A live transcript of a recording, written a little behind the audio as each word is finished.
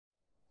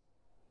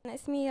انا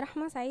اسمي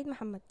رحمة سعيد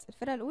محمد،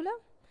 الفرقة الاولى.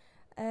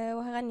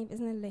 وهغني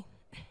باذن الله.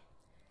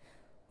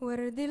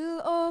 ورد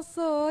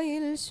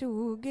القصايل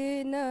شو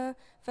جينا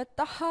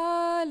فتح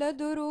على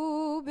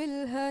دروب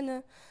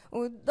الهنا،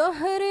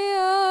 والظهر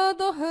يا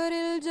ظهر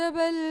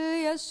الجبل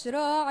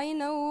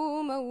يشراعنا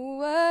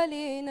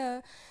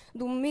وموالينا.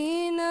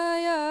 ضمينا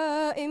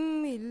يا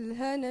امي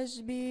الهنا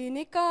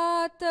جبينك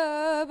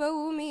عتابة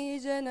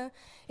وميجنا،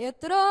 يا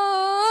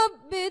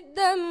تراب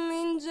الدم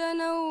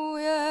انجنا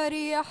ويا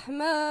ريح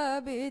ما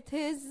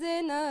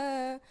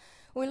بتهزنا.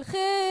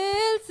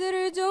 والخيل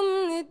سرجه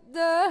من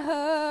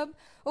الذهب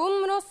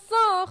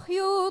ومرصع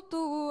خيوط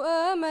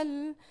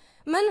وامل،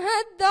 من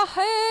هدى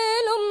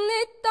حيله من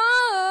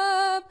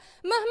التعب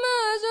مهما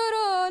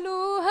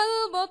جراله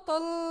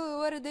هالبطل.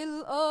 ورد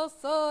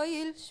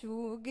القصايل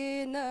شو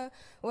جينا،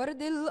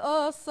 ورد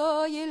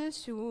القصايل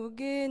شو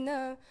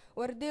جينا،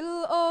 ورد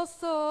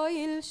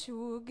القصايل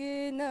شو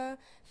جينا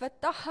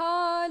فتح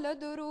على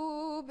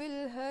دروب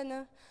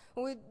الهنا.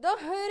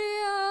 والظهر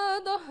يا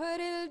ظهر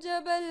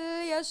الجبل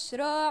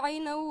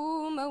يشراعنا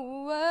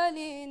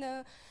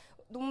وموالينا.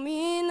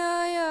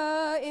 ضمينا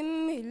يا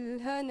امي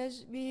الهنا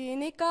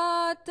جبينك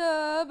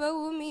عتابة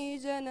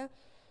وميجنا،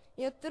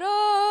 يا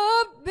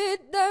تراب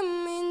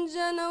الدم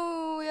انجنا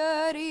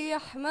ويا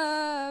ريح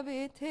ما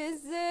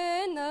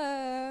بتهزنا.